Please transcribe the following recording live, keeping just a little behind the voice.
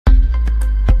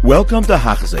Welcome to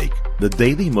Hachzik, the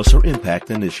Daily Musar Impact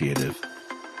Initiative.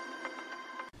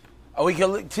 We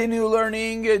continue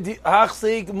learning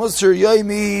Hachzik Musar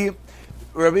Yomi.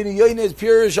 Rabbeinu Yoina's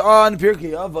Pirush on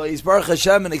Pirkei Avos. Baruch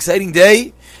Hashem, an exciting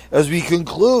day as we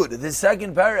conclude the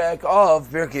second parak of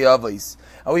Pirkei Avos.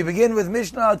 And we begin with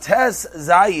Mishnah Tes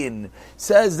Zayin.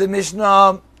 Says the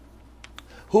Mishnah,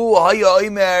 Hu Haya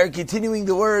Omer, continuing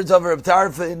the words of Reb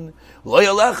Tarfon, Lo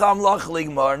Yalecham Lach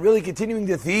Ligmar, and really continuing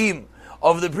the theme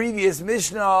of the previous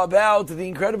Mishnah about the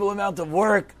incredible amount of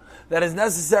work that is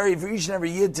necessary for each and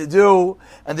every Yid to do,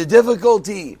 and the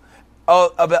difficulty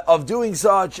of doing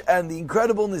such, and the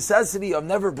incredible necessity of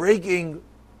never breaking,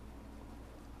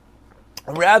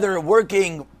 rather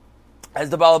working as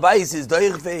the Balabais is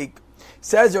doichfeik.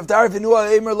 Says Rav Tarfon,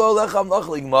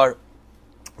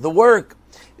 the work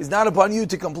is not upon you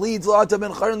to complete,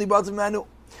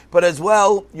 but as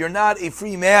well, you're not a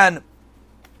free man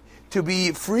to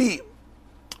be free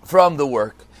from the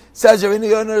work. Says what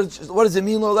does it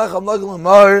mean? Should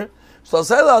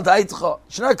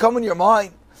not come in your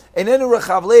mind. I don't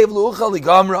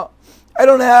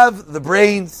have the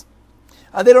brains,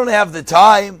 and they don't have the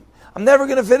time. I'm never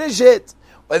going to finish it.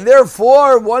 And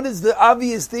therefore, what is the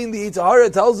obvious thing the Yetzer Hara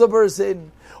tells a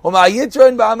person?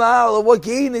 What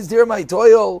gain is there my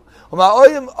toil? And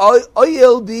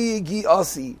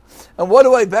what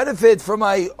do I benefit from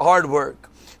my hard work?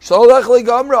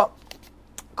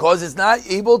 Because it's not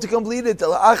able to complete it.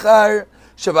 Our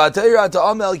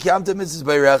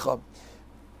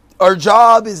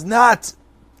job is not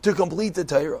to complete the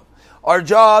Torah. Our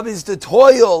job is to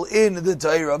toil in the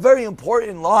Torah. A very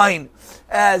important line,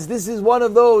 as this is one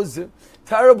of those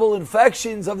terrible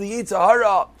infections of the Yetzer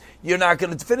Hara. You're not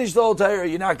going to finish the whole Torah.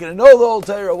 You're not going to know the whole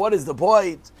Torah. What is the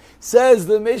point? Says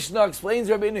the Mishnah, explains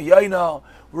Rabbeinu Yoina,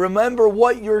 remember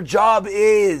what your job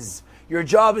is. Your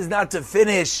job is not to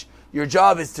finish. Your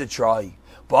job is to try.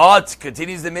 But,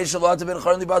 continues the Mishnah,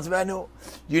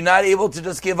 you're not able to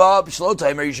just give up. Shlo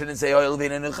timer, you shouldn't say, I'm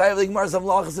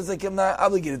not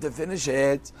obligated to finish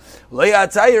it.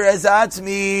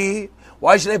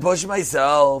 Why should I push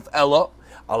myself? Ella,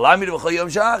 allow me to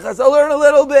I'll learn a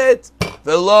little bit.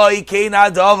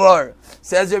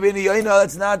 Says Rabbeinu Yoina,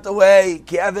 that's not the way.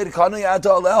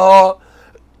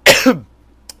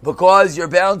 Because you're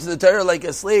bound to the Torah like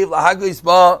a slave,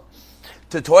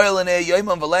 to toil in it,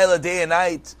 yomam v'layla, day and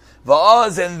night.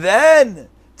 Va'az, and then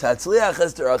tatzliach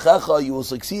es terachecha, you will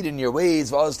succeed in your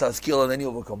ways. Va'az taskil, and then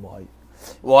you will become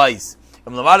wise.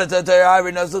 Continues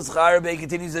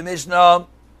the Mishnah.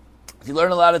 If you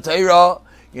learn a lot of Torah, you're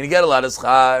going to get a lot of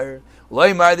schar.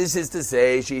 This is to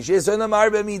say,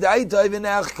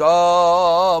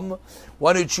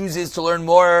 one who chooses to learn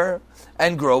more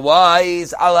and grow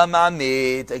wise,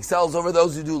 alamamit, excels over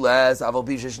those who do less, even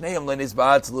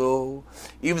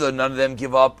though none of them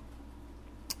give up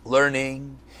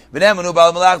learning. And your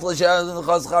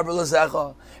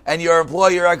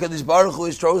employer, HaKadosh Baruch Hu,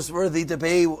 is trustworthy to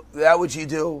pay that which you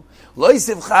do.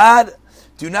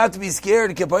 Do not be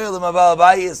scared,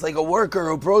 like a worker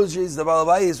who approaches the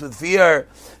Balabayis with fear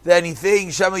that he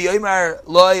thinks,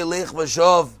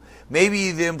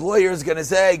 maybe the employer is going to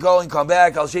say, go and come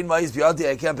back, I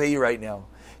can't pay you right now.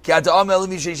 Baruch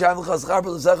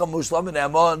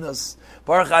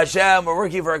Hashem, we're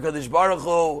working for HaKadosh Baruch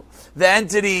Hu, the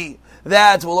entity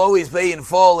that will always pay in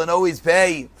full and always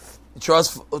pay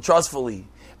trustfully.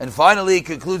 And finally,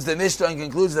 concludes the Mishnah and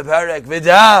concludes the parak,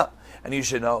 Vidah, and you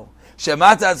should know.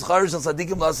 What is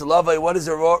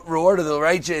the reward of the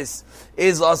righteous?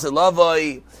 Is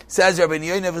Lasalavai. Says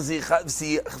Rabbeinu Yoina,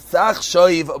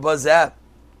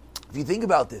 if you think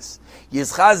about this,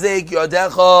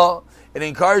 it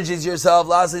encourages yourself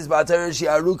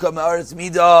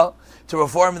to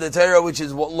perform the Torah, which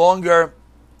is longer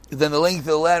than the length of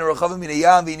the land.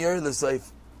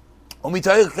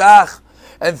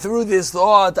 And through this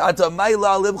thought,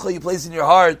 you place in your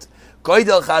heart the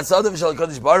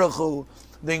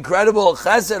incredible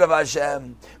chesed of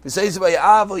Hashem,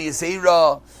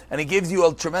 and it gives you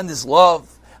a tremendous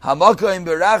love. Hashem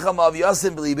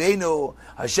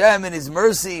in His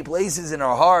mercy places in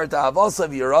our heart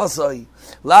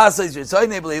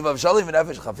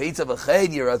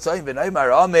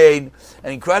an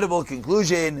incredible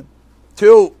conclusion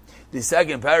to the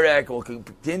second parak. We'll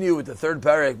continue with the third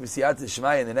parak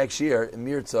in the next year in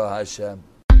Mirza Hashem.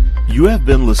 You have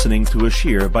been listening to a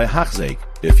shir by Hachzik.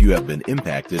 If you have been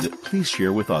impacted, please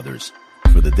share with others.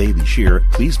 For the daily shir,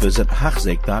 please visit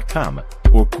Hachzik.com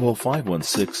or call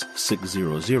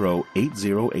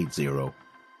 516-600-8080.